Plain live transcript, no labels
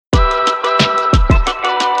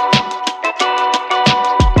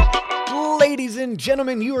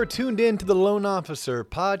gentlemen, you are tuned in to the Loan Officer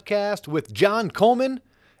Podcast with John Coleman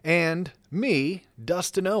and me,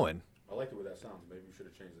 Dustin Owen. I like the way that sounds. Maybe we should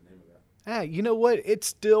have changed the name of that. You know what? It's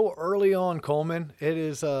still early on, Coleman.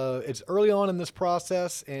 It's early on in this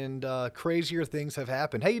process, and crazier things have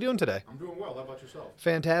happened. How you doing today? I'm doing well. How about yourself?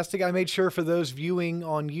 Fantastic. I made sure for those viewing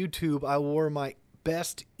on YouTube, I wore my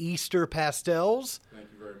best Easter pastels. Thank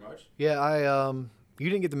you very much. Yeah, you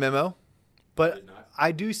didn't get the memo, but I did not.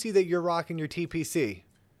 I do see that you're rocking your TPC.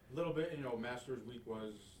 A little bit, Masters Week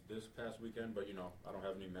was this past weekend, but, I don't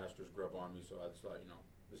have any Masters grub on me, so I just thought,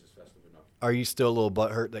 this is festive enough. Are you still a little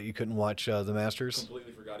butthurt that you couldn't watch the Masters?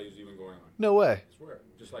 Completely forgot he was even going on. No way. I swear.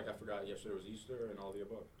 Just like I forgot yesterday was Easter and all the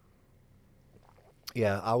above.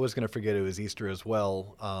 Yeah, I was going to forget it was Easter as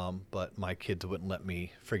well, but my kids wouldn't let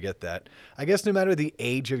me forget that. I guess no matter the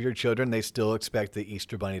age of your children, they still expect the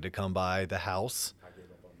Easter Bunny to come by the house. I gave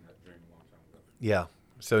up on that dream a long time ago. Yeah,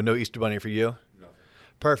 so no Easter Bunny for you? Nothing.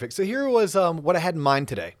 Perfect. So here was what I had in mind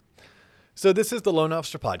today. So this is the Loan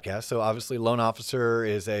Officer Podcast. So obviously, Loan Officer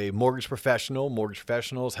is a mortgage professional. Mortgage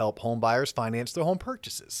professionals help home buyers finance their home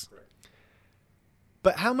purchases. Correct.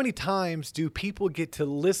 But how many times do people get to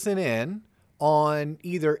listen in on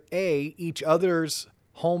either each other's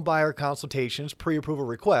home buyer consultations, pre-approval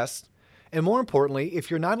requests, and more importantly, if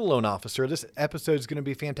you're not a loan officer, this episode is going to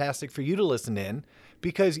be fantastic for you to listen in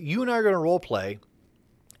because you and I are going to role play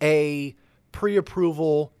a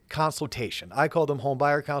pre-approval consultation. I call them home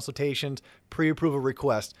buyer consultations, pre-approval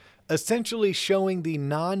requests, essentially showing the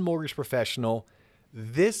non-mortgage professional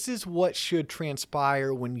this is what should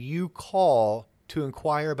transpire when you call to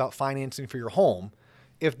inquire about financing for your home.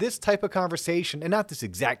 If this type of conversation, and not this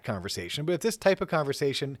exact conversation, but if this type of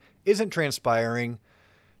conversation isn't transpiring,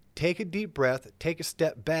 take a deep breath, take a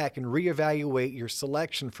step back, and reevaluate your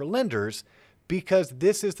selection for lenders because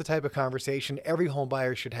this is the type of conversation every home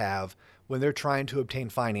buyer should have when they're trying to obtain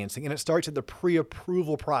financing. And it starts at the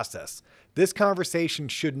pre-approval process. This conversation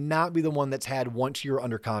should not be the one that's had once you're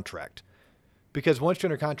under contract. Because once you're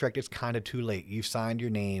under contract, it's kind of too late. You've signed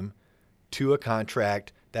your name to a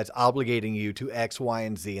contract that's obligating you to X, Y,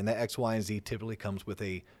 and Z. And that X, Y, and Z typically comes with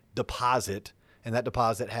a deposit. And that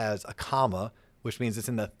deposit has a comma, which means it's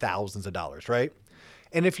in the thousands of dollars, right?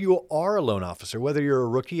 And if you are a loan officer, whether you're a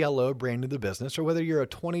rookie LO brand new to the business, or whether you're a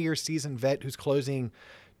 20-year seasoned vet who's closing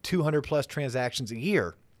 200 plus transactions a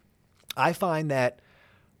year, I find that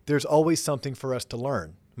there's always something for us to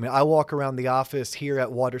learn. I mean, I walk around the office here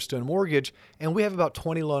at Waterstone Mortgage, and we have about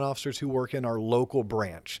 20 loan officers who work in our local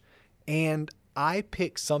branch. And I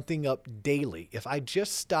pick something up daily. If I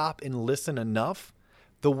just stop and listen enough,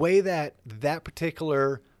 the way that that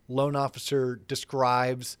particular loan officer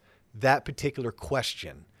describes that particular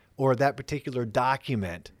question or that particular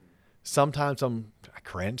document, sometimes I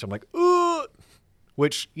cringe. I'm like, ooh,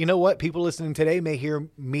 which, you know what? People listening today may hear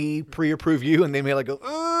me pre-approve you and they may go,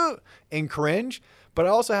 ooh, and cringe. But I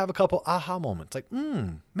also have a couple aha moments like,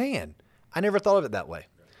 man, I never thought of it that way.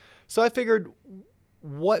 So I figured,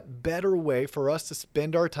 what better way for us to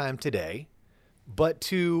spend our time today but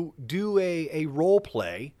to do a role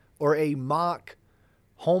play or a mock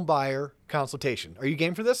home buyer consultation. Are you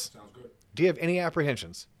game for this? Sounds good. Do you have any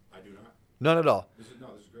apprehensions? I do not. None at all. This is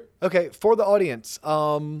great. Okay, for the audience,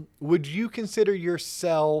 would you consider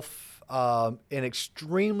yourself an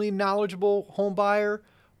extremely knowledgeable home buyer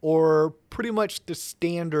or pretty much the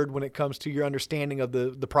standard when it comes to your understanding of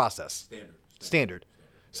the process? Standard.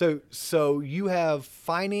 So you have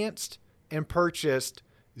financed and purchased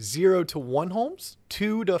 0 to 1 homes,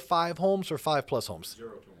 2 to 5 homes, or 5 plus homes?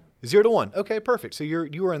 0 to 1. 0 to 1. Okay, perfect. So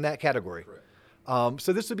you are in that category. Correct.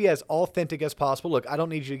 So this would be as authentic as possible. Look, I don't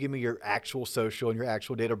need you to give me your actual social and your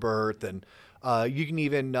actual date of birth, and you can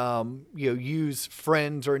even use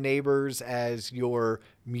friends or neighbors as your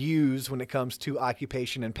muse when it comes to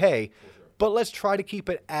occupation and pay. For sure. But let's try to keep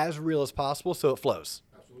it as real as possible so it flows.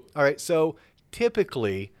 Absolutely. All right. So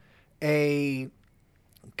typically, a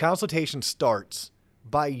consultation starts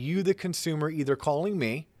by you, the consumer, either calling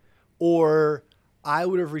me or I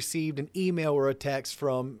would have received an email or a text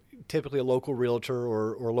from typically a local realtor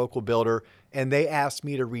or local builder, and they asked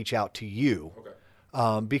me to reach out to you.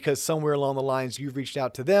 Okay. Because somewhere along the lines you've reached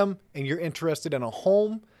out to them and you're interested in a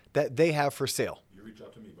home that they have for sale. You reach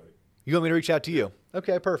out to me, buddy. You want me to reach out to you?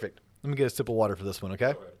 Okay, perfect. Let me get a sip of water for this one,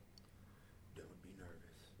 okay? Go ahead. Don't be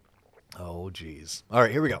nervous. Oh, geez. All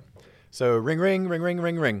right, here we go. Okay. So ring, ring, ring, ring,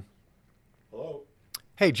 ring, ring. Hello?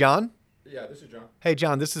 Hey, John. Yeah, this is John. Hey,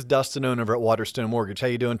 John, this is Dustin Owen over at Waterstone Mortgage. How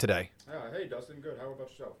you doing today? Hey, Dustin. Good. How about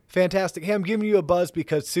yourself? Fantastic. Hey, I'm giving you a buzz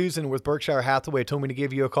because Susan with Berkshire Hathaway told me to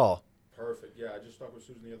give you a call. Perfect. Yeah, I just talked with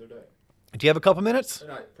Susan the other day. Do you have a couple minutes?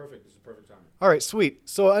 No, perfect. This is perfect timing. All right, sweet.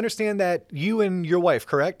 So I understand that you and your wife,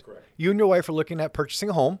 correct? Correct. You and your wife are looking at purchasing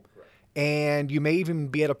a home, Correct. and you may even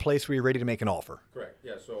be at a place where you're ready to make an offer. Correct.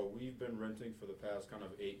 Yeah. So we've been renting for the past kind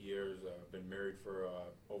of 8 years. Been married for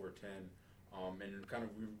over 10, and kind of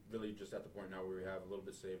we really just at the point now where we have a little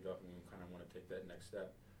bit saved up, and we kind of want to take that next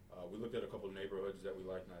step. We looked at a couple of neighborhoods that we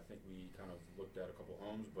liked, and I think we kind of looked at a couple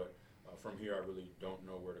homes, but from here I really don't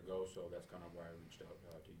know where to go, so that's kind of why I reached out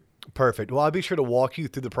to you. Perfect. Well, I'll be sure to walk you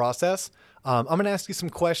through the process. I'm going to ask you some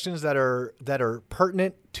questions that are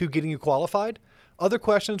pertinent to getting you qualified. Other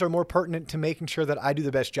questions are more pertinent to making sure that I do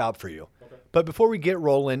the best job for you. Okay. But before we get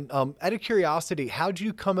rolling, out of curiosity, how'd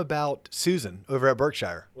you come about Susan over at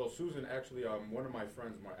Berkshire? Well, Susan, actually, one of my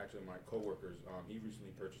friends, my coworkers, he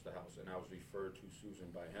recently purchased a house, and I was referred to Susan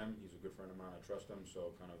by him. He's a good friend of mine. I trust him,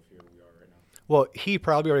 so kind of here we are right now. Well, he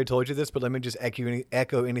probably already told you this, but let me just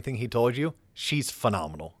echo anything he told you. She's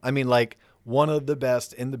phenomenal. I mean, like one of the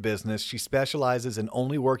best in the business. She specializes in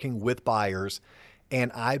only working with buyers,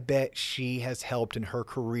 and I bet she has helped in her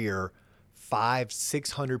career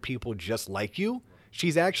 500-600 people just like you.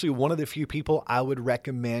 She's actually one of the few people I would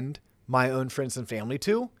recommend my own friends and family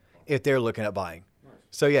to if they're looking at buying. Nice.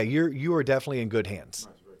 So yeah, you are definitely in good hands.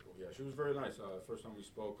 Nice, very cool. Yeah, she was very nice. First time we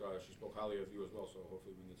spoke, she spoke highly of you as well. So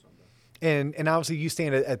hopefully we can get something done. And obviously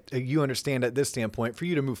you understand at this standpoint, for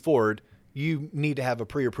you to move forward, you need to have a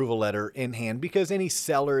pre-approval letter in hand because any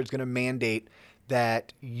seller is going to mandate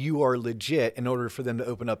that you are legit in order for them to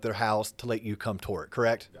open up their house to let you come tour it,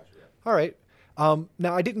 correct? Gotcha, yeah. All right.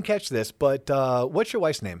 Now, I didn't catch this, but what's your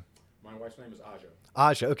wife's name? My wife's name is Aja.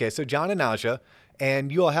 Aja. Okay, so John and Aja.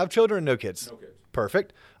 And you all have children or no kids? No kids.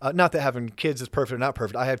 Perfect. Not that having kids is perfect or not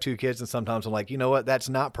perfect. I have 2 kids, and sometimes I'm like, you know what? That's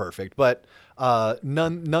not perfect. But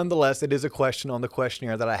nonetheless, it is a question on the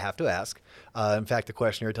questionnaire that I have to ask. In fact, the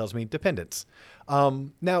questionnaire tells me dependents.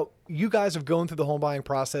 Now, you guys have gone through the home buying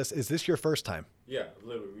process. Is this your first time? Yeah,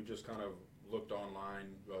 literally. We just kind of looked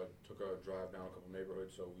online, took a drive down a couple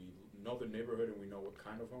neighborhoods, so we know the neighborhood and we know what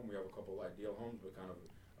kind of home. We have a couple ideal homes, but kind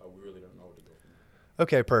of we really don't know what to go from there.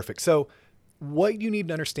 Okay, perfect. So what you need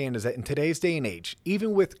to understand is that in today's day and age,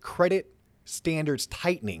 even with credit standards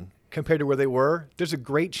tightening compared to where they were, there's a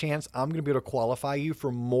great chance I'm going to be able to qualify you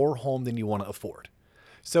for more home than you want to afford.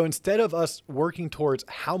 So instead of us working towards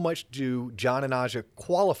how much do John and Aja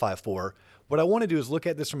qualify for, what I want to do is look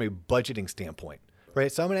at this from a budgeting standpoint,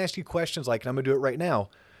 right? So I'm going to ask you questions like, and I'm going to do it right now.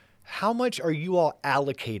 How much are you all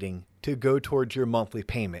allocating to go towards your monthly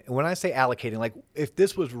payment? And when I say allocating, like if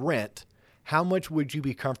this was rent, how much would you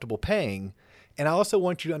be comfortable paying? And I also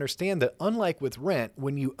want you to understand that unlike with rent,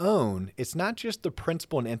 when you own, it's not just the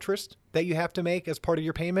principal and interest that you have to make as part of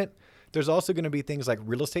your payment. There's also going to be things like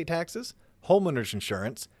real estate taxes, homeowners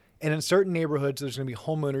insurance, and in certain neighborhoods, there's going to be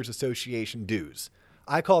homeowners association dues.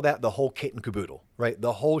 I call that the whole kit and caboodle, right?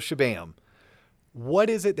 The whole shabam. What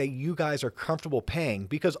is it that you guys are comfortable paying?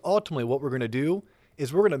 Because ultimately what we're going to do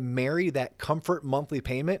is we're going to marry that comfort monthly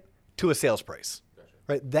payment to a sales price.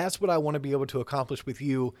 Right? That's what I want to be able to accomplish with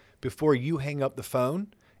you before you hang up the phone,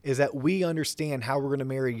 is that we understand how we're going to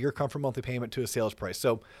marry your comfort monthly payment to a sales price.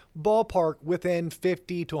 So ballpark within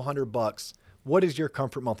 $50 to $100, what is your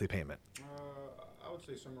comfort monthly payment? I would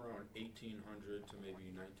say somewhere around $1,800 to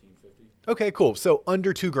maybe $1,950. Okay, cool. So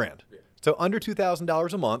under $2,000. Yeah. So under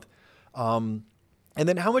 $2,000 a month. And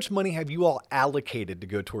then how much money have you all allocated to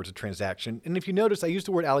go towards a transaction? And if you notice, I used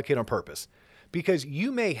the word allocate on purpose because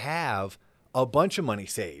you may have a bunch of money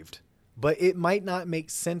saved, but it might not make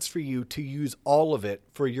sense for you to use all of it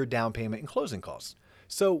for your down payment and closing costs.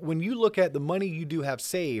 So when you look at the money you do have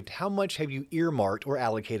saved, how much have you earmarked or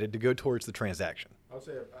allocated to go towards the transaction? I would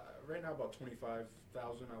say right now about $25,000. I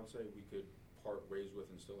would say we could part ways with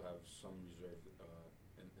and still have some reserve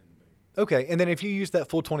in the bank. Okay, and then if you use that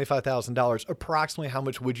full $25,000, approximately how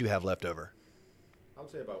much would you have left over? I would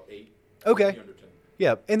say about 8. Okay. Maybe under 10.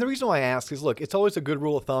 Yeah, and the reason why I ask is, look, it's always a good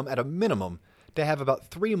rule of thumb at a minimum to have about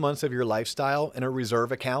 3 months of your lifestyle in a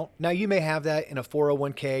reserve account. Now, you may have that in a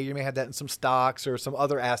 401k, you may have that in some stocks or some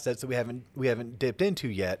other assets that we haven't dipped into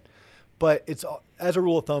yet. But it's, as a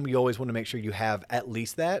rule of thumb, you always want to make sure you have at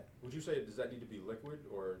least that. Would you say, does that need to be liquid,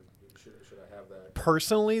 or should I have that?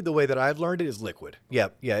 Personally, the way that I've learned it is liquid. Yeah,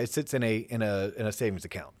 it sits in a savings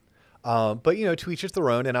account. But, to each their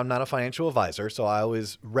own, and I'm not a financial advisor, so I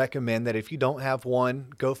always recommend that if you don't have one,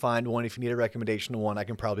 go find one. If you need a recommendation to one, I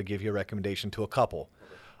can probably give you a recommendation to a couple.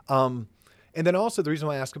 Okay. And then also the reason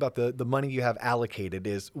why I ask about the money you have allocated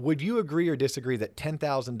is, would you agree or disagree that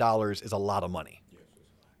 $10,000 is a lot of money? Yes,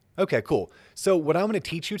 it's Okay, cool. So what I'm going to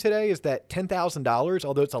teach you today is that $10,000,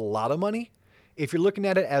 although it's a lot of money, if you're looking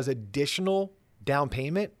at it as additional down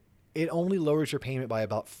payment, it only lowers your payment by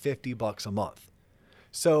about $50 a month.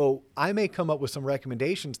 So I may come up with some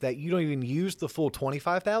recommendations that you don't even use the full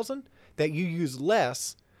 $25,000, that you use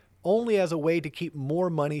less only as a way to keep more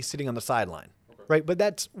money sitting on the sideline, right?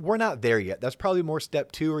 But we're not there yet. That's probably more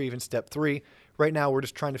step 2 or even step 3. Right now, we're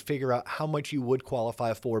just trying to figure out how much you would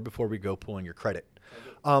qualify for before we go pulling your credit.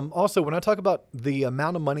 Also, when I talk about the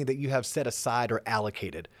amount of money that you have set aside or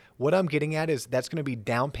allocated, what I'm getting at is that's going to be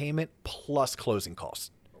down payment plus closing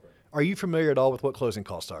costs. Okay. Are you familiar at all with what closing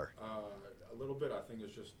costs are? A little bit. I think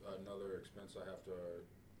it's just another expense I have to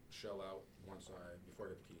shell out before I get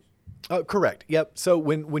the keys. Correct. Yep. So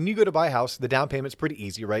when you go to buy a house, the down payment's pretty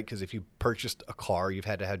easy, right? Because if you purchased a car, you've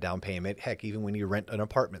had to have down payment. Heck, even when you rent an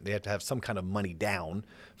apartment, they have to have some kind of money down,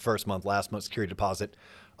 first month, last month, security deposit.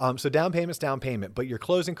 So down payment's down payment, but your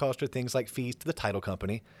closing costs are things like fees to the title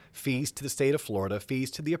company, fees to the state of Florida, fees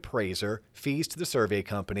to the appraiser, fees to the survey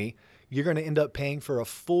company. You're going to end up paying for a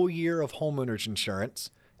full year of homeowners insurance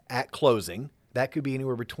at closing. That could be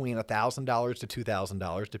anywhere between $1,000 to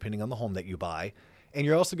 $2,000, depending on the home that you buy. And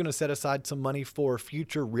you're also going to set aside some money for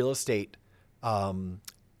future real estate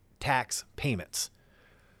tax payments.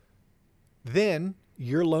 Then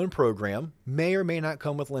your loan program may or may not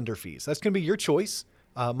come with lender fees. That's going to be your choice.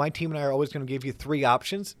 My team and I are always going to give you 3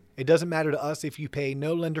 options. It doesn't matter to us if you pay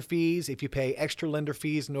no lender fees, if you pay extra lender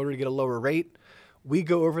fees in order to get a lower rate. We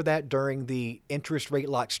go over that during the interest rate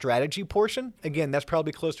lock strategy portion. Again, that's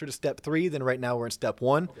probably closer to step 3 than right now we're in step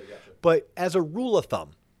 1. Okay, gotcha. But as a rule of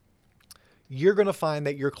thumb, you're going to find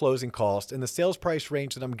that your closing cost and the sales price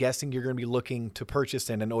range that I'm guessing you're going to be looking to purchase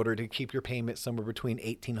in order to keep your payment somewhere between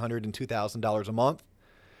 $1,800 and $2,000 a month,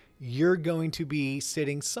 you're going to be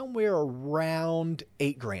sitting somewhere around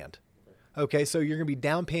 $8,000. Okay, so you're going to be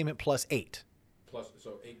down payment plus 8. So $8,000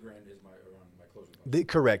 is around my closing cost.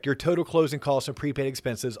 Correct. Your total closing costs and prepaid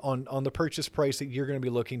expenses on the purchase price that you're going to be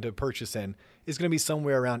looking to purchase in is going to be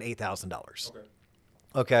somewhere around $8,000.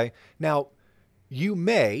 Okay. Now, you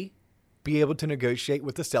may be able to negotiate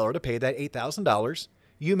with the seller to pay that $8,000.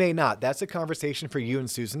 You may not. That's a conversation for you and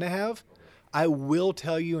Susan to have. I will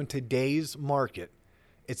tell you, in today's market,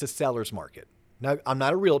 it's a seller's market. Now, I'm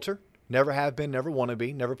not a realtor. Never have been, never want to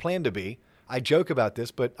be, never plan to be. I joke about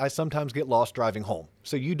this, but I sometimes get lost driving home.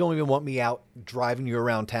 So you don't even want me out driving you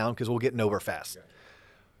around town because we'll get nowhere fast.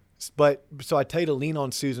 So I tell you to lean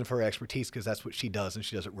on Susan for her expertise because that's what she does, and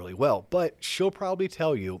she does it really well. But she'll probably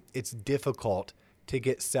tell you it's difficult to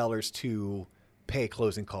get sellers to pay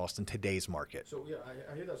closing costs in today's market. So yeah,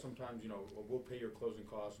 I hear that sometimes, we'll pay your closing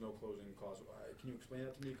costs, no closing costs. Can you explain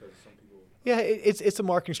that to me? Because some people... Yeah, it's a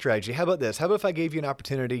marketing strategy. How about this? How about if I gave you an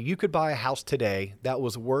opportunity, you could buy a house today that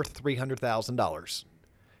was worth $300,000.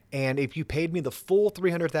 And if you paid me the full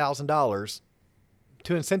 $300,000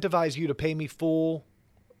 to incentivize you to pay me full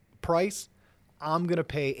price, I'm going to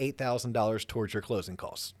pay $8,000 towards your closing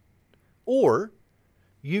costs. Or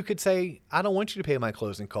you could say, I don't want you to pay my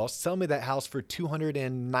closing costs. Sell me that house for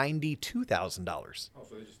 $292,000. Oh,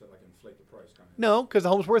 so they just inflate the price, kind of? No, because the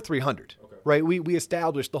home's worth $300,000. Okay. Right? We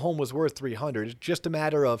established the home was worth $300,000. It's just a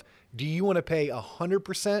matter of, do you want to pay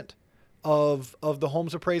 100% of the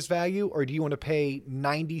home's appraised value, or do you want to pay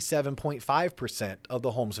 97.5% of the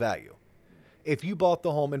home's value? If you bought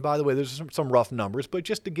the home, and by the way, there's some rough numbers, but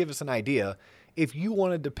just to give us an idea, if you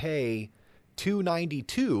wanted to pay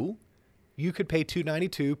 $292,000, you could pay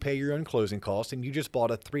 $292,000, pay your own closing costs, and you just bought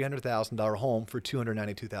a $300,000 home for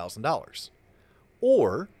 $292,000.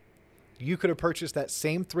 Or you could have purchased that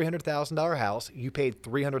same $300,000 house. You paid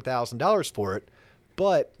 $300,000 for it,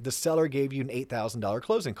 but the seller gave you an $8,000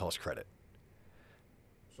 closing cost credit.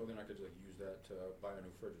 So then I could use that to buy a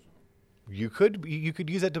new fridge or something. You could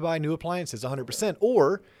use that to buy new appliances 100%,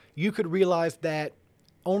 or you could realize that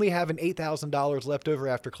only having $8,000 left over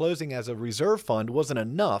after closing as a reserve fund wasn't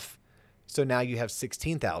enough. So now you have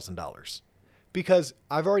 $16,000, because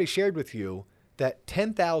I've already shared with you that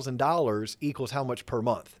 $10,000 equals how much per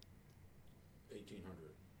month? $1,800.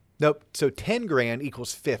 Nope. So $10,000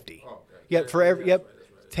 equals 50. Oh, okay. Yep. For every, That's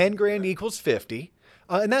yep. right. $10,000 equals 50.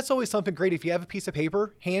 And that's always something great. If you have a piece of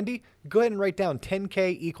paper handy, go ahead and write down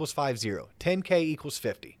 10K equals 50. 10K equals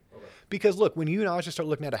 50. Okay. Because look, when you and I just start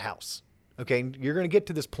looking at a house, okay, you're going to get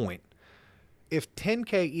to this point. If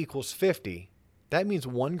 10K equals 50, that means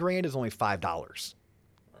 $1,000 is only $5. All right,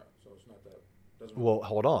 so it's not that. Well,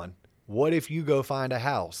 hold on. What if you go find a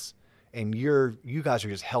house and you guys are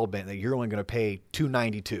just hell-bent that you're only going to pay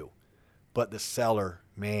 $292, but the seller,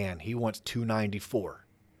 man, he wants $294.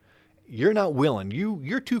 You're not willing.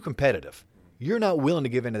 You're too competitive. You're not willing to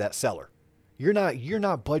give in to that seller. You're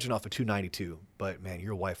not budging off of $292, but man,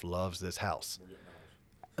 your wife loves this house.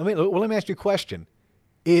 I mean, well, let me ask you a question.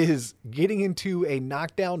 is getting into a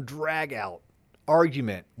knockdown, drag out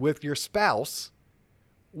argument with your spouse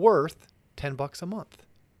worth $10 a month?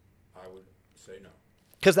 I would say no.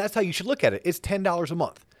 Because that's how you should look at it. It's $10 a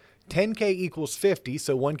month. 10K equals 50,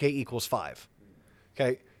 so 1K equals 5.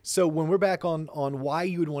 Okay. So when we're back on why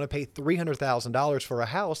you would want to pay $300,000 for a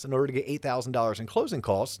house in order to get $8,000 in closing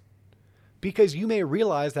costs, because you may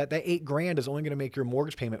realize that $8,000 is only going to make your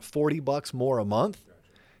mortgage payment $40 more a month. Gotcha.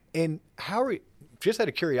 And just out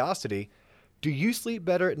of curiosity, do you sleep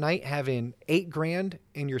better at night having $8,000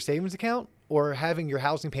 in your savings account or having your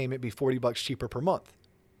housing payment be $40 cheaper per month?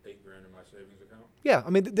 $8,000 in my savings account? Yeah. I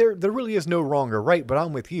mean, there really is no wrong or right, but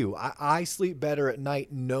I'm with you. I sleep better at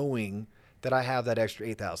night knowing that I have that extra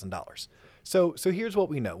 $8,000. So here's what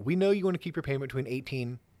we know. We know you want to keep your payment between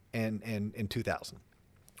 $18,000 and $2,000.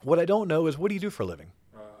 What I don't know is, what do you do for a living?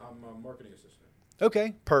 I'm a marketing assistant.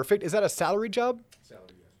 Okay, perfect. Is that a salary job? Salary,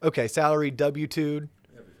 yes. Okay, salary, W-2.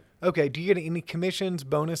 Everything. Okay, do you get any commissions,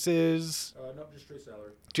 bonuses? No, just straight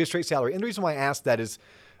salary. Just straight salary. And the reason why I asked that is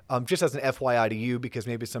just as an FYI to you, because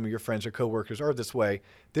maybe some of your friends or coworkers are this way,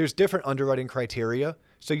 there's different underwriting criteria.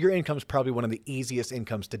 So your income is probably one of the easiest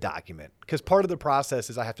incomes to document, because part of the process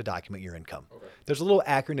is I have to document your income. Okay. There's a little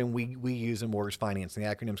acronym we use in mortgage finance, and the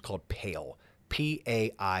acronym is called PAIL,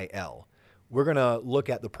 P-A-I-L. We're going to look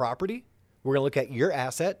at the property. We're going to look at your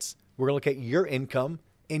assets. We're going to look at your income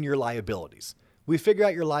and your liabilities. We figure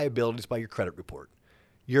out your liabilities by your credit report.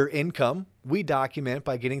 Your income, we document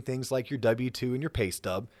by getting things like your W-2 and your pay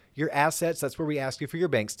stub. Your assets, that's where we ask you for your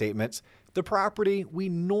bank statements. The property, we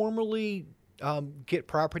normally get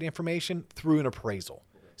property information through an appraisal.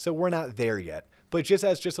 So we're not there yet. But just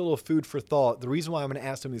as a little food for thought, the reason why I'm going to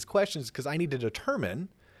ask them these questions is because I need to determine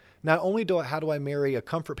not only how do I marry a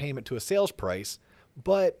comfort payment to a sales price,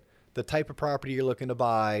 but the type of property you're looking to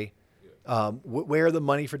buy, where the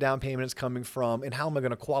money for down payment is coming from, and how am I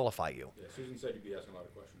going to qualify you? Yeah, Susan said you'd be asking a lot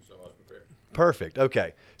of questions, so I was prepared. Perfect.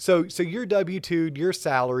 Okay. So you're W-2'd, you're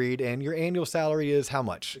salaried, and your annual salary is how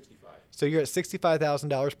much? 65. So you're at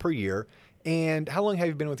 $65,000 per year. And how long have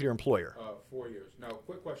you been with your employer? 4 years. Now,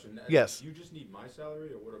 quick question. Yes. You just need my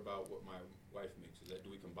salary, or what about what my wife makes? Do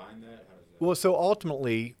we combine that? How does that? Well, so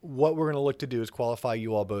ultimately, what we're going to look to do is qualify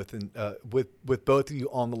you all both with both of you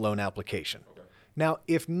on the loan application. Okay. Now,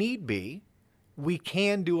 if need be, we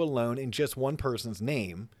can do a loan in just one person's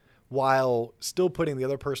name while still putting the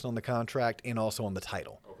other person on the contract and also on the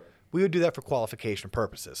title. Okay. We would do that for qualification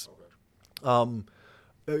purposes. Okay.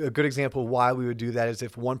 A good example of why we would do that is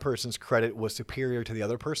if one person's credit was superior to the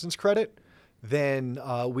other person's credit, then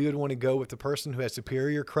we would want to go with the person who has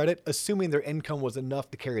superior credit, assuming their income was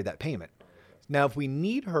enough to carry that payment. Now, if we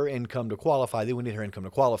need her income to qualify, then we need her income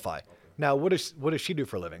to qualify. Okay. Now, what does she do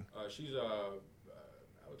for a living? She's I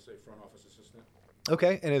would say front office assistant.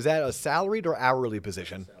 Okay, and is that a salaried or hourly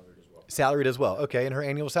position? Salaried as well. Salaried as well. Okay, and her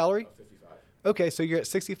annual salary? 55. Okay, so you're at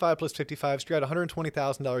 65 plus 55, so you're at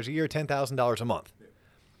 $120,000 a year, $10,000 a month. Yeah.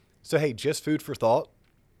 So hey, just food for thought.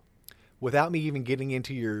 Without me even getting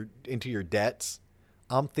into your debts,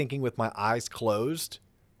 I'm thinking with my eyes closed,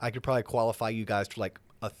 I could probably qualify you guys for like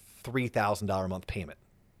a $3,000 a month payment.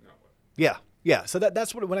 No way. Yeah. So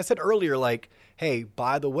that's what when I said earlier, like, hey,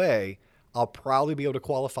 by the way, I'll probably be able to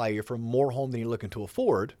qualify you for more home than you're looking to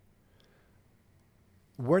afford.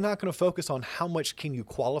 We're not going to focus on how much can you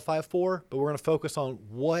qualify for, but we're going to focus on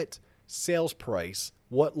what sales price,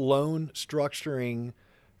 what loan structuring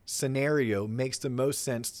scenario makes the most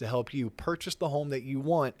sense to help you purchase the home that you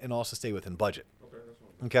want and also stay within budget. Okay, that's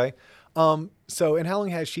one. Okay. So, and how long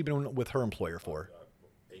has she been with her employer for?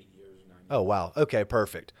 8 years, 9 years. Oh, wow. Okay,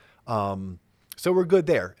 perfect. So we're good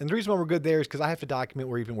there. And the reason why we're good there is because I have to document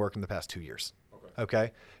where you've been working the past 2 years. Okay.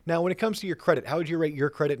 Okay. Now, when it comes to your credit, how would you rate your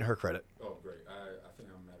credit and her credit? Oh, great. I think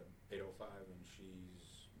I'm at an 805, and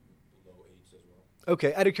she's low 8s as well.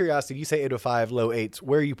 Okay. Out of curiosity, you say 805, low 8s.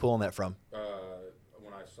 Where are you pulling that from?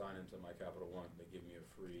 When I sign into my Capital One, they give me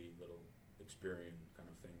a free little Experian kind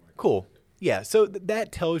of thing. Cool. Yeah. So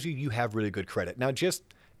that tells you have really good credit. Now, just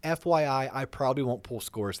FYI, I probably won't pull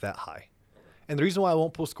scores that high. And the reason why I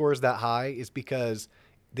won't pull scores that high is because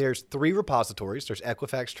there's 3 repositories. There's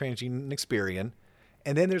Equifax, TransUnion, and Experian.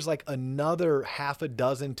 And then there's like another half a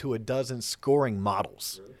dozen to a dozen scoring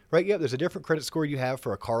models. Really? Right? Yeah, there's a different credit score you have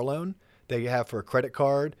for a car loan that you have for a credit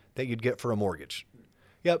card that you'd get for a mortgage.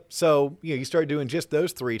 Yep. So you start doing just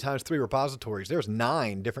those 3 times 3 repositories. There's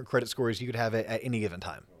 9 different credit scores you could have at any given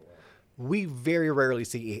time. Oh, wow. We very rarely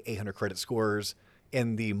see 800 credit scores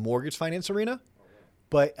in the mortgage finance arena. Oh, wow.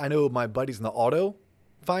 But I know my buddies in the auto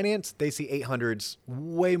finance, they see 800s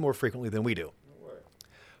way more frequently than we do. No way.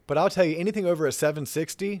 But I'll tell you, anything over a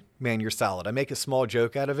 760, man, you're solid. I make a small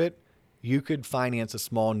joke out of it. you could finance a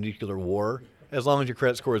small nuclear war as long as your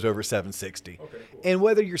credit score is over 760. Okay, cool. And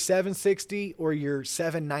whether you're 760 or you're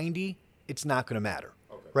 790, it's not going to matter.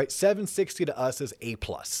 Okay. Right? 760 to us is A+.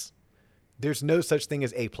 There's no such thing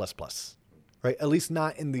as A++. Right? At least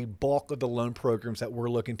not in the bulk of the loan programs that we're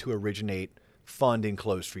looking to originate, fund, and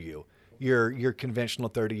close for you. Your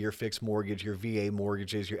conventional 30-year fixed mortgage, your VA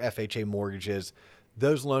mortgages, your FHA mortgages,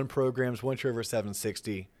 those loan programs, once you're over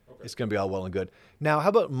 760, it's going to be all well and good. Now, how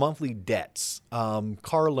about monthly debts?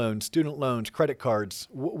 Car loans, student loans, credit cards.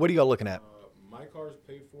 What are y'all looking at? My car's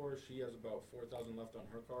paid for. She has about $4,000 left on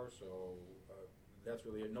her car, so that's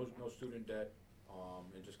really it. No student debt,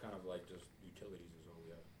 and just kind of like just utilities is all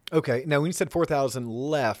we have. Okay. Now, when you said $4,000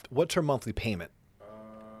 left, what's her monthly payment?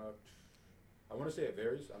 I want to say it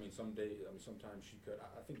varies. I mean, sometimes she could.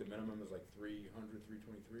 I think the minimum is like $300,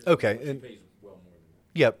 $323. Okay. She pays well more than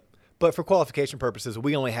that. Yep. But for qualification purposes,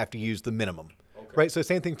 we only have to use the minimum. Okay. Right? So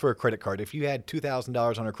same thing for a credit card. If you had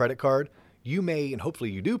 $2,000 on a credit card, you may, and hopefully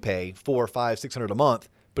you do pay $400, $500, $600 a month.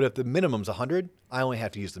 But if the minimum's $100, I only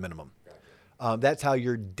have to use the minimum. Gotcha. That's how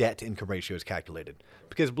your debt income ratio is calculated.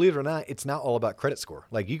 Because believe it or not, it's not all about credit score.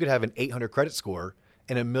 Like you could have an 800 credit score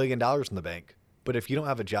and $1 million in the bank. But if you don't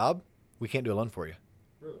have a job, we can't do a loan for you.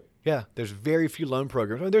 Really? Yeah, there's very few loan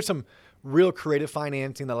programs. I mean, there's some real creative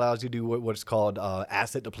financing that allows you to do what's called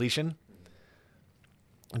asset depletion.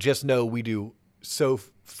 Just know we do so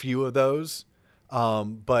few of those.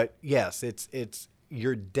 But yes, it's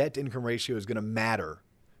your debt to income ratio is going to matter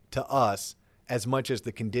to us as much as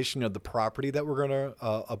the condition of the property that we're going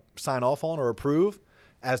to sign off on or approve,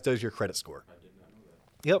 as does your credit score. I did not know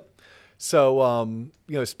that. Yep.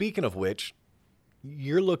 So, speaking of which,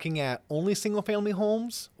 you're looking at only single-family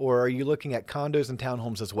homes, or are you looking at condos and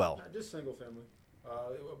townhomes as well? Just single family.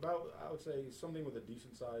 I would say something with a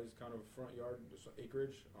decent sized kind of front yard, just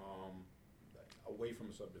acreage, away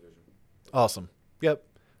from a subdivision. Awesome. Yep.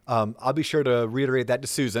 I'll be sure to reiterate that to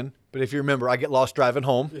Susan. But if you remember, I get lost driving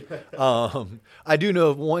home. I do know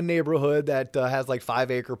of one neighborhood that has like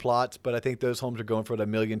 5-acre plots, but I think those homes are going for $1.2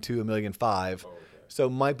 million, $1.5 million. Okay. So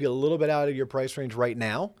might be a little bit out of your price range right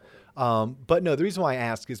now. But no, the reason why I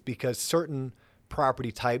ask is because certain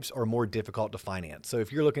property types are more difficult to finance. So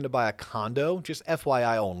if you're looking to buy a condo, just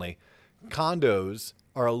FYI only, condos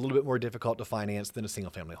are a little bit more difficult to finance than a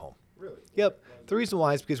single family home. Really? Yep. The reason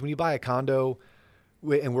why is because when you buy a condo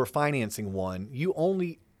and we're financing one, you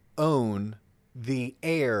only own the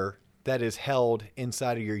air that is held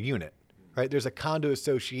inside of your unit, right? There's a condo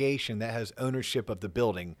association that has ownership of the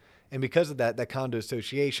building. And because of that, that condo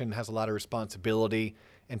association has a lot of responsibility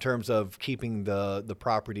in terms of keeping the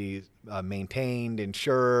property maintained,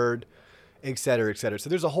 insured, et cetera, et cetera. So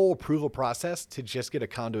there's a whole approval process to just get a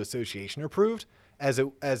condo association approved as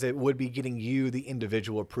it would be getting you, the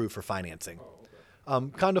individual, approved for financing. Oh,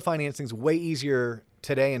 okay. Condo financing is way easier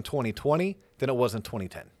today in 2020 than it was in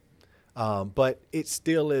 2010. But it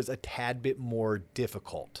still is a tad bit more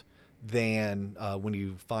difficult than when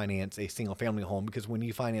you finance a single family home, because when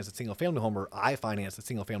you finance a single family home, or I finance a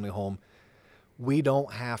single family home, we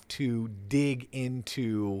don't have to dig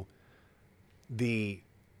into the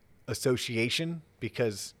association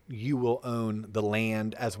because you will own the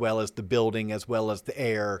land as well as the building as well as the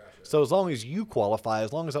air. Gotcha. So as long as you qualify,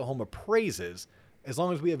 as long as that home appraises, as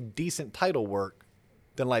long as we have decent title work,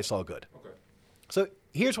 then life's all good. Okay. So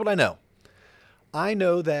here's what I know. I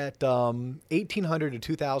know that $1,800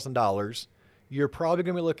 to $2,000, you're probably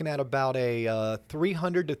going to be looking at about a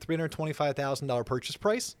 $300,000 to $325,000 purchase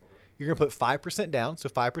price. You're going to put 5% down, so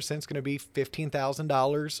 5% is going to be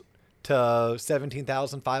 $15,000 to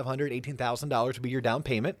 $17,500, $18,000 to be your down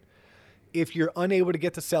payment. If you're unable to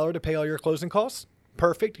get the seller to pay all your closing costs,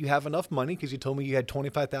 perfect. You have enough money because you told me you had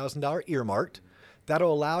 $25,000 earmarked.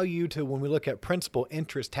 That'll allow you to, when we look at principal,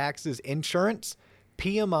 interest, taxes, insurance,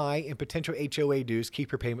 PMI, and potential HOA dues,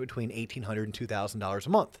 keep your payment between $1,800 and $2,000 a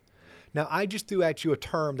month. Now, I just threw at you a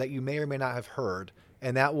term that you may or may not have heard,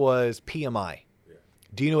 and that was PMI. Yeah.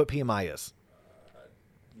 Do you know what PMI is?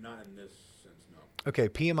 Not in this sense, no. Okay,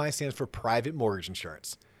 PMI stands for private mortgage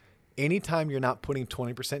insurance. Anytime you're not putting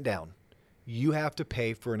 20% down, you have to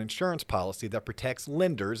pay for an insurance policy that protects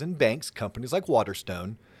lenders and banks, companies like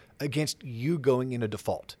Waterstone, against you going into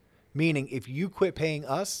default. Meaning, if you quit paying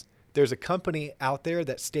us, there's a company out there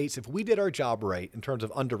that states if we did our job right in terms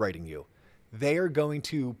of underwriting you, they are going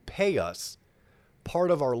to pay us part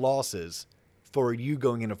of our losses for you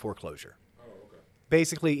going into foreclosure. Oh, okay.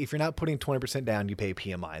 Basically, if you're not putting 20% down, you pay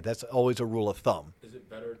PMI. That's always a rule of thumb. Is it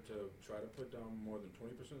better to try to put down more than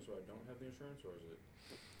 20% so I don't have the insurance, or is it?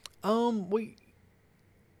 Well,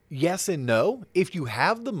 yes and no. If you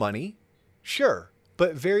have the money, sure.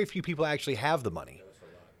 But very few people actually have the money. Yeah, that's a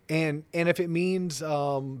lot. And if it means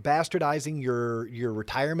bastardizing your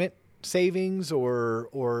retirement savings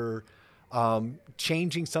or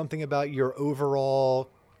changing something about your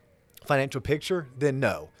overall financial picture, then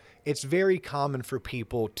no. It's very common for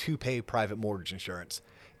people to pay private mortgage insurance.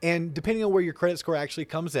 And depending on where your credit score actually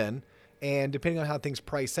comes in and depending on how things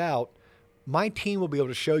price out, my team will be able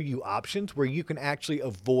to show you options where you can actually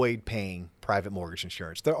avoid paying private mortgage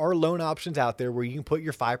insurance. There are loan options out there where you can put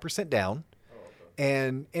your 5% down.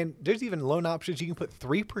 And there's even loan options you can put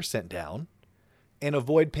 3% down and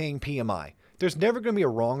avoid paying PMI. There's never going to be a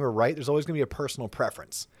wrong or right. There's always going to be a personal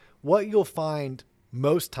preference. What you'll find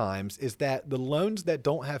most times is that the loans that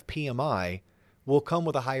don't have PMI will come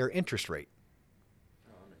with a higher interest rate.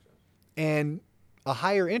 Oh, that makes sense. And a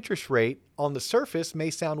higher interest rate on the surface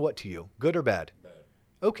may sound what to you? Good or bad? Bad.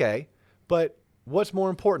 Okay. But what's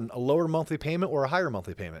more important, a lower monthly payment or a higher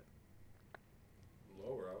monthly payment?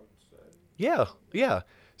 Lower, I would say. Yeah.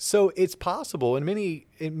 So it's possible in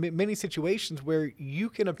many situations where you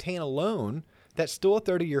can obtain a loan that's still a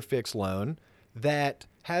 30-year fixed loan that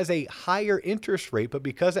has a higher interest rate, but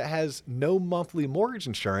because it has no monthly mortgage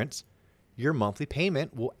insurance, your monthly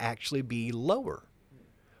payment will actually be lower.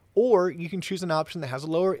 Or you can choose an option that has a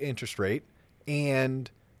lower interest rate and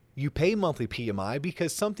you pay monthly PMI,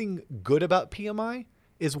 because something good about PMI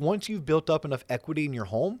is once you've built up enough equity in your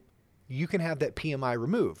home, you can have that PMI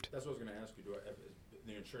removed. That's what I was going to ask you.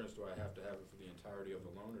 The insurance, do I have to have it for the entirety of the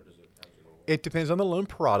loan, or does it have to go away? It depends on the loan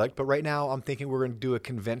product, but right now I'm thinking we're going to do a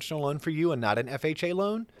conventional loan for you and not an FHA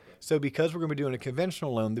loan. So because we're going to be doing a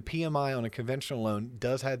conventional loan, the PMI on a conventional loan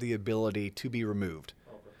does have the ability to be removed.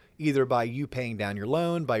 Either by you paying down your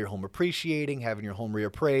loan, by your home appreciating, having your home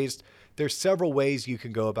reappraised. There's several ways you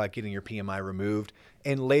can go about getting your PMI removed.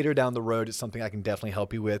 And later down the road, it's something I can definitely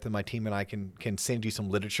help you with, and my team and I can send you some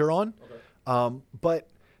literature on. But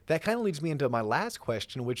that kind of leads me into my last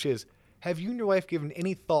question, which is, have you and your wife given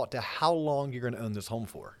any thought to how long you're going to own this home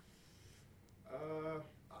for?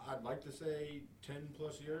 I'd like to say 10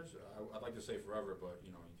 plus years. I'd like to say forever, but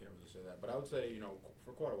you can't really say that. But I would say,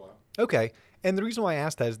 for quite a while. Okay. And the reason why I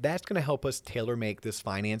asked that is that's going to help us tailor make this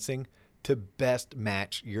financing to best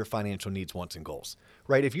match your financial needs, wants, and goals,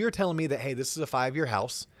 right? If you're telling me that, hey, this is a 5-year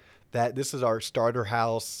house, that this is our starter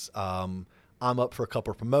house, I'm up for a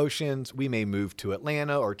couple of promotions, we may move to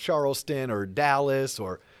Atlanta or Charleston or Dallas,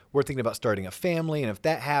 or we're thinking about starting a family, and if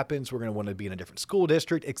that happens, we're going to want to be in a different school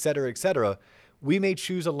district, et cetera, we may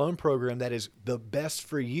choose a loan program that is the best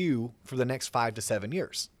for you for the next 5 to 7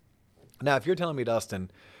 years. Now, if you're telling me,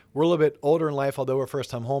 Dustin, we're a little bit older in life, although we're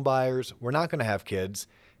first-time home buyers, we're not going to have kids,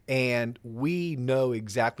 and we know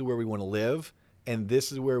exactly where we want to live, and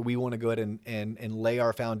this is where we want to go ahead and lay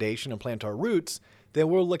our foundation and plant our roots, then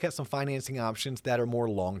we'll look at some financing options that are more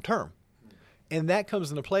long-term. And that comes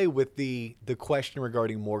into play with the question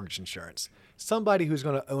regarding mortgage insurance. Somebody who's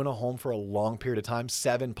going to own a home for a long period of time,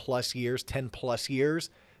 7+ years, 10+ years,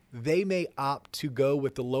 they may opt to go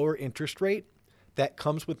with the lower interest rate that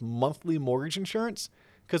comes with monthly mortgage insurance,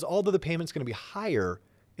 because although the payment's going to be higher,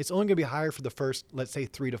 it's only going to be higher for the first, let's say,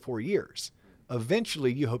 3 to 4 years.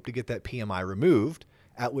 Eventually, you hope to get that PMI removed,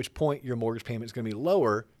 at which point your mortgage payment is going to be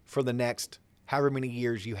lower for the next however many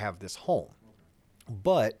years you have this home.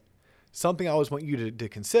 But something I always want you to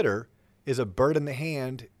consider is a bird in the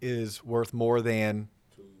hand is worth more than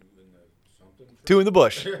two in the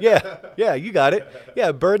bush. Yeah, you got it. Yeah,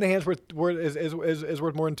 a bird in the hand is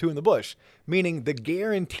worth more than 2 in the bush, meaning the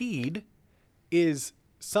guaranteed is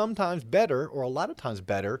sometimes better, or a lot of times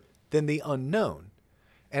better, than the unknown.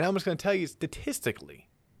 And I'm just going to tell you statistically,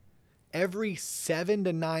 every 7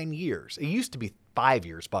 to 9 years, it used to be 5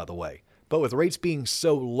 years, by the way, but with rates being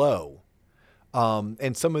so low,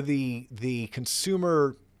 and some of the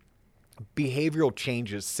consumer behavioral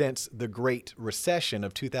changes since the Great Recession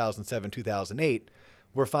of 2007, 2008,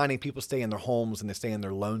 we're finding people stay in their homes and they stay in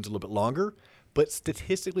their loans a little bit longer. But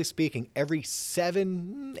statistically speaking, every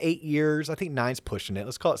 7, 8 years, I think 9's pushing it,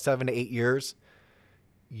 let's call it 7 to 8 years,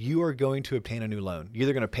 you are going to obtain a new loan. You're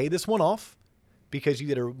either going to pay this one off because you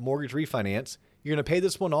did a mortgage refinance. You're going to pay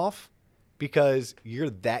this one off because you're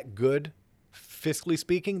that good, fiscally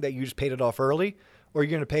speaking, that you just paid it off early, or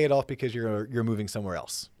you're going to pay it off because you're moving somewhere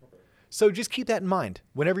else. So just keep that in mind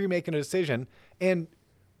whenever you're making a decision. And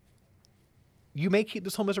you may keep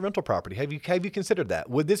this home as a rental property. Have you considered that?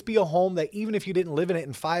 Would this be a home that even if you didn't live in it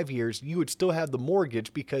in 5 years, you would still have the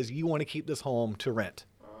mortgage because you want to keep this home to rent?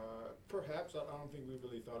 Perhaps. I don't think we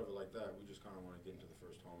really thought of it like that. We just kind of want to get into the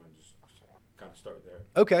first home and just kind of start there.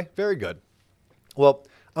 Okay, very good. Well,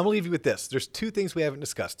 I'm going to leave you with this. There's 2 things we haven't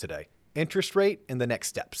discussed today: interest rate and the next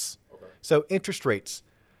steps. Okay. So interest rates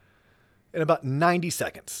in about 90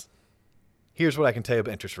 seconds. Here's what I can tell you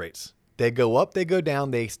about interest rates. They go up, they go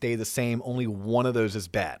down, they stay the same. Only one of those is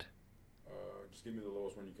bad. Just give me the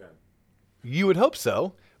lowest one you can. You would hope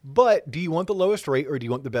so, but do you want the lowest rate or do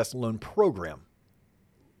you want the best loan program?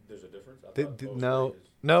 There's a difference? I thought lowest No, rate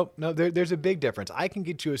is- no. There's a big difference. I can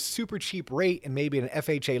get you a super cheap rate and maybe an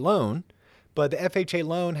FHA loan, but the FHA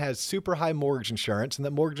loan has super high mortgage insurance, and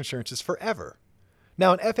that mortgage insurance is forever.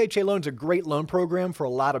 Now, an FHA loan is a great loan program for a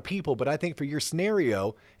lot of people, but I think for your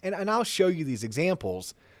scenario, and I'll show you these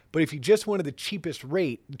examples, but if you just wanted the cheapest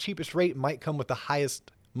rate might come with the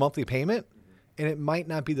highest monthly payment, and it might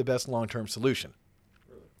not be the best long-term solution.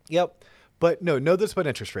 Really? Yep. But no, know this about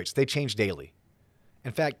interest rates. They change daily.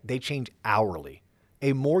 In fact, they change hourly.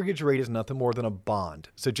 A mortgage rate is nothing more than a bond.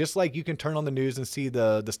 So just like you can turn on the news and see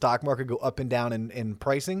the stock market go up and down in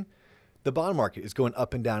pricing, the bond market is going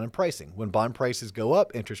up and down in pricing. When bond prices go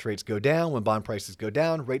up, interest rates go down. When bond prices go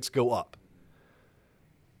down, rates go up.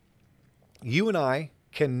 You and I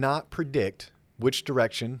cannot predict which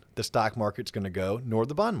direction the stock market's going to go, nor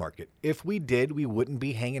the bond market. If we did, we wouldn't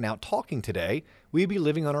be hanging out talking today. We'd be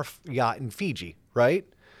living on our yacht in Fiji, right?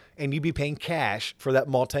 And you'd be paying cash for that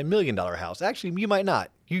multi-million-dollar house. Actually, you might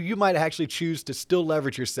not. You might actually choose to still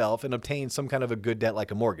leverage yourself and obtain some kind of a good debt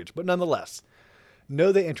like a mortgage. But nonetheless,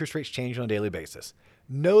 know that interest rates change on a daily basis.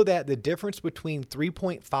 Know that the difference between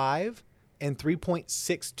 3.5 and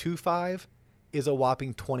 3.625 is a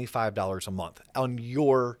whopping $25 a month on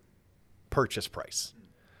your purchase price.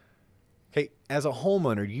 Okay, as a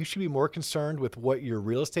homeowner, you should be more concerned with what your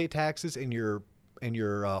real estate taxes and your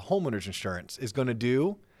homeowner's insurance is going to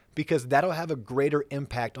do, because that'll have a greater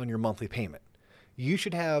impact on your monthly payment. You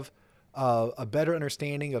should have a better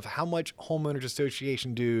understanding of how much homeowners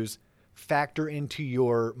association dues factor into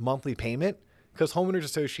your monthly payment, because homeowners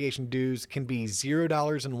association dues can be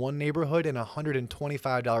 $0 in one neighborhood and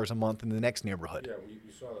 $125 a month in the next neighborhood. Yeah,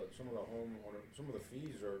 we saw that some of the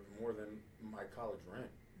fees are more than my college rent.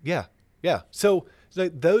 Yeah. So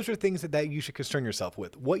those are things that you should concern yourself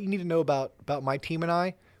with. What you need to know about my team and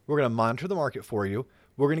I, we're going to monitor the market for you.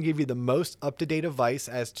 We're going to give you the most up-to-date advice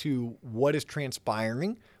as to what is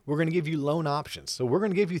transpiring. We're going to give you loan options. So we're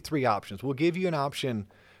going to give you 3 options. We'll give you an option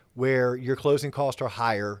where your closing costs are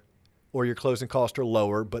higher or your closing costs are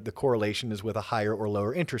lower, but the correlation is with a higher or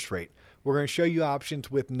lower interest rate. We're going to show you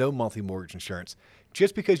options with no monthly mortgage insurance.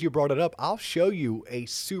 Just because you brought it up, I'll show you a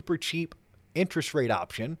super cheap interest rate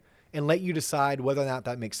option and let you decide whether or not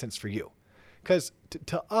that makes sense for you. Because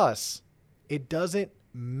to us, it doesn't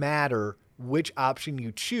matter which option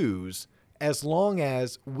you choose as long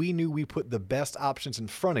as we knew we put the best options in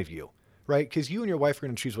front of you, right? Because you and your wife are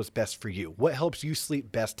going to choose what's best for you. What helps you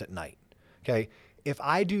sleep best at night, okay? If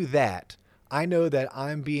I do that, I know that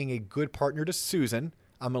I'm being a good partner to Susan.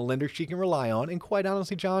 I'm a lender she can rely on. And quite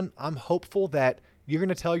honestly, John, I'm hopeful that you're going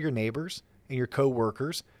to tell your neighbors and your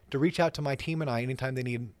coworkers to reach out to my team and I anytime they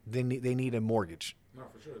need a mortgage. No,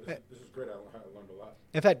 for sure. This is great. I learned a lot.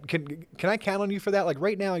 In fact, can I count on you for that? Like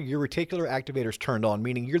right now, your reticular activator's turned on,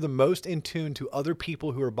 meaning you're the most in tune to other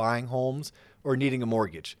people who are buying homes or needing a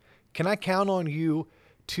mortgage. Can I count on you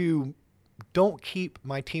to don't keep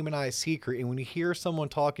my team and I a secret, and when you hear someone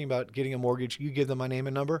talking about getting a mortgage, you give them my name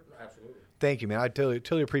and number? Absolutely. Thank you, man. I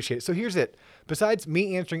totally appreciate it. So here's it. Besides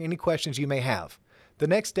me answering any questions you may have, the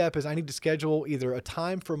next step is I need to schedule either a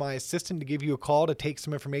time for my assistant to give you a call to take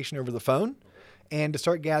some information over the phone and to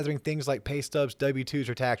start gathering things like pay stubs, W-2s,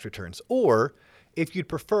 or tax returns. Or if you'd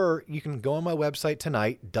prefer, you can go on my website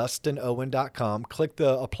tonight, dustinowen.com, click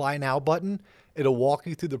the Apply Now button. It'll walk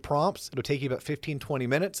you through the prompts. It'll take you about 15, 20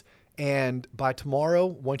 minutes. And by tomorrow,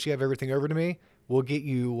 once you have everything over to me, we'll get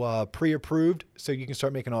you pre-approved so you can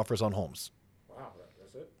start making offers on homes. Wow,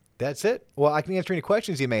 that's it? That's it. Well, I can answer any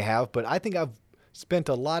questions you may have, but I think I've spent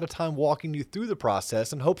a lot of time walking you through the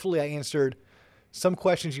process, and hopefully I answered some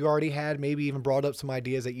questions you already had, maybe even brought up some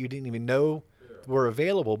ideas that you didn't even know were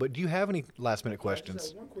available. But do you have any last-minute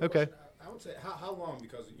questions? One quick Okay. question. I would say, how long?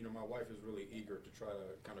 Because my wife is really eager to try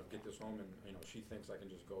to kind of get this home, and she thinks I can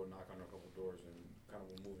just go knock on a couple doors and kind of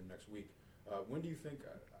we'll move in next week. When do you think,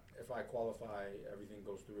 if I qualify, everything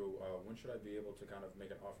goes through, when should I be able to kind of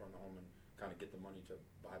make an offer on the home and kind of get the money to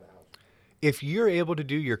buy the house? If you're able to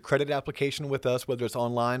do your credit application with us, whether it's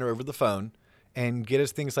online or over the phone, and get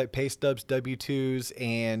us things like pay stubs, W-2s,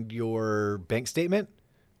 and your bank statement,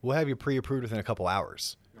 we'll have you pre-approved within a couple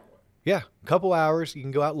hours. No way. Yeah, a couple hours. You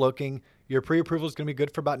can go out looking. Your pre-approval is going to be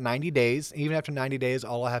good for about 90 days. Even after 90 days,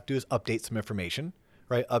 all I have to do is update some information,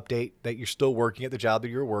 right? Update that you're still working at the job that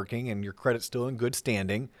you're working and your credit's still in good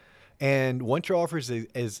standing. And once your offer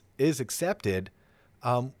is accepted,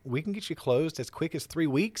 we can get you closed as quick as 3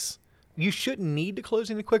 weeks. You shouldn't need to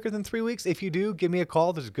close any quicker than 3 weeks. If you do, give me a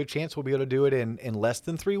call. There's a good chance we'll be able to do it in less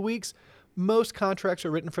than 3 weeks. Most contracts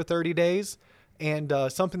are written for 30 days. And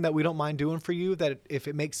something that we don't mind doing for you, that if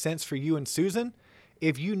it makes sense for you and Susan,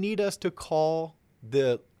 if you need us to call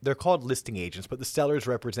they're called listing agents, but the seller's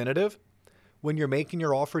representative, when you're making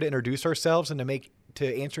your offer to introduce ourselves and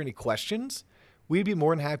to answer any questions, we'd be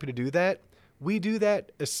more than happy to do that. We do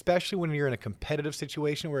that especially when you're in a competitive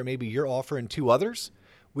situation where maybe you're offering 2 others.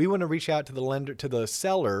 We want to reach out to the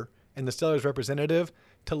seller and the seller's representative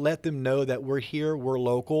to let them know that we're here, we're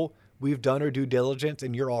local, we've done our due diligence,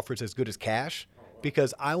 and your offer is as good as cash.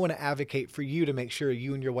 Because I want to advocate for you to make sure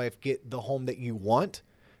you and your wife get the home that you want,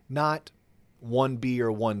 not 1B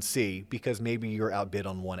or 1C, because maybe you're outbid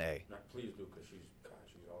on 1A. No, please do, because she's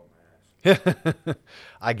all my ass.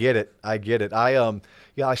 I get it.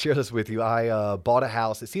 I share this with you. I bought a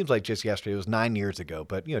house. It seems like just yesterday. It was 9 years ago.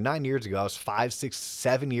 But 9 years ago, I was 5, 6,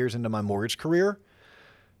 7 years into my mortgage career.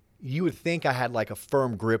 You would think I had like a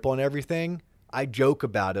firm grip on everything. I joke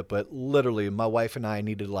about it, but literally, my wife and I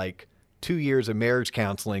needed like 2 years of marriage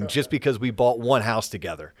counseling just because we bought one house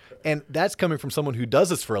together. And that's coming from someone who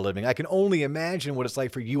does this for a living. I can only imagine what it's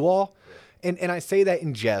like for you all. And I say that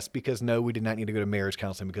in jest because no, we did not need to go to marriage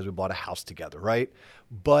counseling because we bought a house together, right?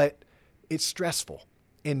 But it's stressful.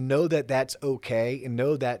 And know that that's okay. And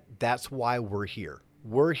know that that's why we're here.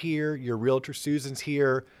 We're here. Your realtor Susan's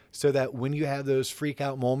here so that when you have those freak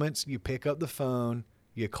out moments, you pick up the phone,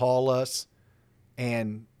 you call us,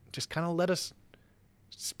 and just kind of let us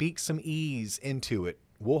speak some ease into it.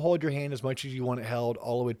 We'll hold your hand as much as you want it held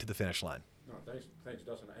all the way to the finish line. No, thanks,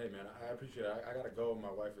 Dustin. Hey, man, I appreciate it. I got to go.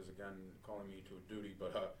 My wife is, again, calling me to a duty.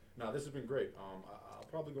 But, no, this has been great. I'll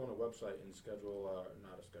probably go on a website and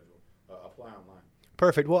apply online.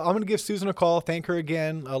 Perfect. Well, I'm going to give Susan a call. Thank her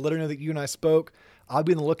again. Let her know that you and I spoke. I'll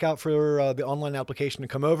be on the lookout for the online application to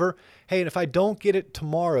come over. Hey, and if I don't get it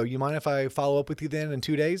tomorrow, you mind if I follow up with you then in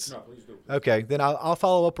 2 days? No, please do. Okay, then I'll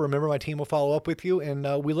follow up. Remember, my team will follow up with you,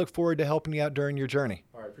 and we look forward to helping you out during your journey.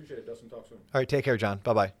 All right, appreciate it, Dustin. Talk soon. All right, take care, John.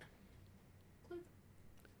 Bye-bye.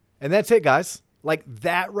 And that's it, guys. Like,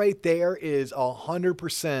 that right there is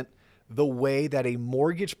 100% the way that a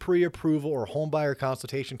mortgage pre-approval or home buyer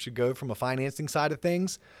consultation should go from a financing side of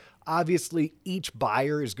things. Obviously, each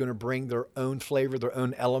buyer is going to bring their own flavor, their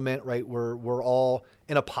own element, right? We're all,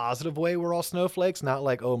 in a positive way, we're all snowflakes. Not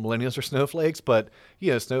like, oh, millennials are snowflakes, but,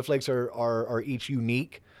 snowflakes are each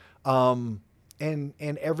unique. And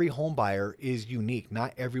every home buyer is unique.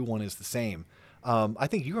 Not everyone is the same. I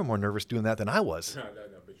think you were more nervous doing that than I was. No,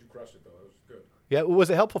 but you crushed it, though. It was good. Yeah,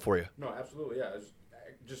 was it helpful for you? No, absolutely, yeah.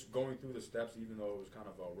 Just going through the steps, even though it was kind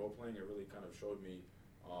of role-playing, it really kind of showed me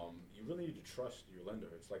you really need to trust your lender.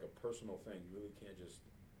 It's like a personal thing. You really can't just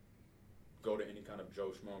go to any kind of Joe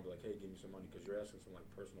Schmo and be like, hey, give me some money, because you're asking some like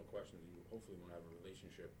personal questions. You hopefully want to have a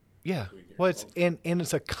relationship. Yeah. Well, it's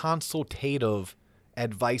a consultative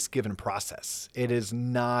advice-given process. It is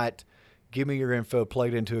not give me your info,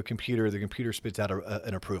 plug it into a computer, the computer spits out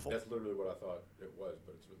an approval. That's literally what I thought it was,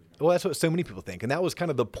 but it's really not. Well, that's what so many people think. And that was kind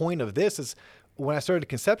of the point of this is when I started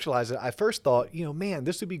to conceptualize it, I first thought, man,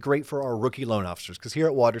 this would be great for our rookie loan officers. Because here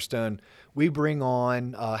at Waterstone, we bring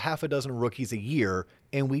on half a dozen rookies a year,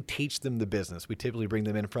 and we teach them the business. We typically bring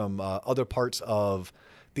them in from other parts of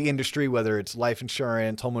the industry, whether it's life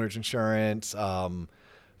insurance, homeowners insurance,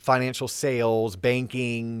 financial sales,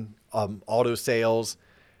 banking, auto sales.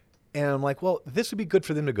 And I'm like, well, this would be good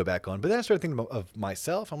for them to go back on. But then I started thinking of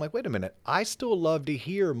myself. I'm like, wait a minute. I still love to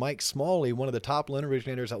hear Mike Smalley, one of the top loan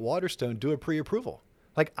originators at Waterstone, do a pre-approval.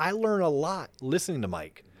 Like, I learn a lot listening to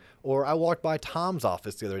Mike. Or I walked by Tom's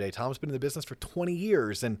office the other day. Tom's been in the business for 20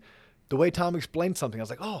 years. And the way Tom explained something, I was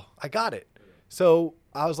like, oh, I got it. So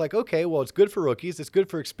I was like, okay, well, it's good for rookies. It's good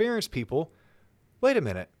for experienced people. Wait a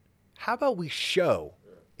minute. How about we show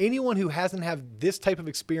anyone who hasn't had this type of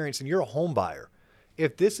experience and you're a home buyer,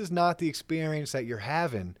 if this is not the experience that you're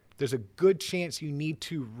having, there's a good chance you need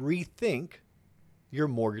to rethink your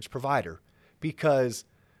mortgage provider. Because,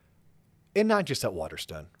 and not just at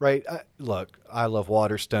Waterstone, right? Look, I love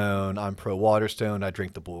Waterstone. I'm pro Waterstone. I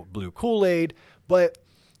drink the blue Kool-Aid. But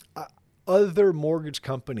other mortgage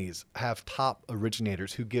companies have top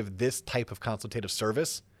originators who give this type of consultative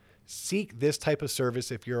service. Seek this type of service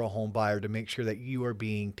if you're a home buyer to make sure that you are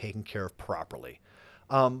being taken care of properly.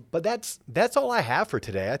 But that's all I have for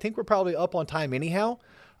today. I think we're probably up on time anyhow.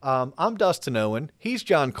 I'm Dustin Owen. He's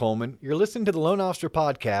John Coleman. You're listening to the Loan Officer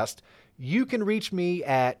Podcast. You can reach me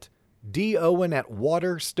at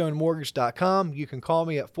dowen@waterstonemortgage.com. You can call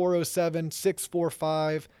me at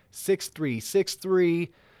 407-645-6363.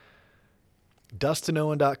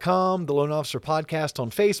 DustinOwen.com, the Loan Officer Podcast on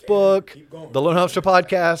Facebook, Keep going. the Loan Officer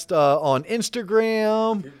Podcast on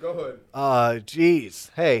Instagram. Keep going.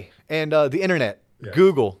 Geez. Hey, and the internet. Yeah.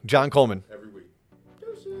 Google John Coleman. Every week.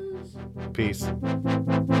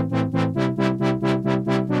 Peace.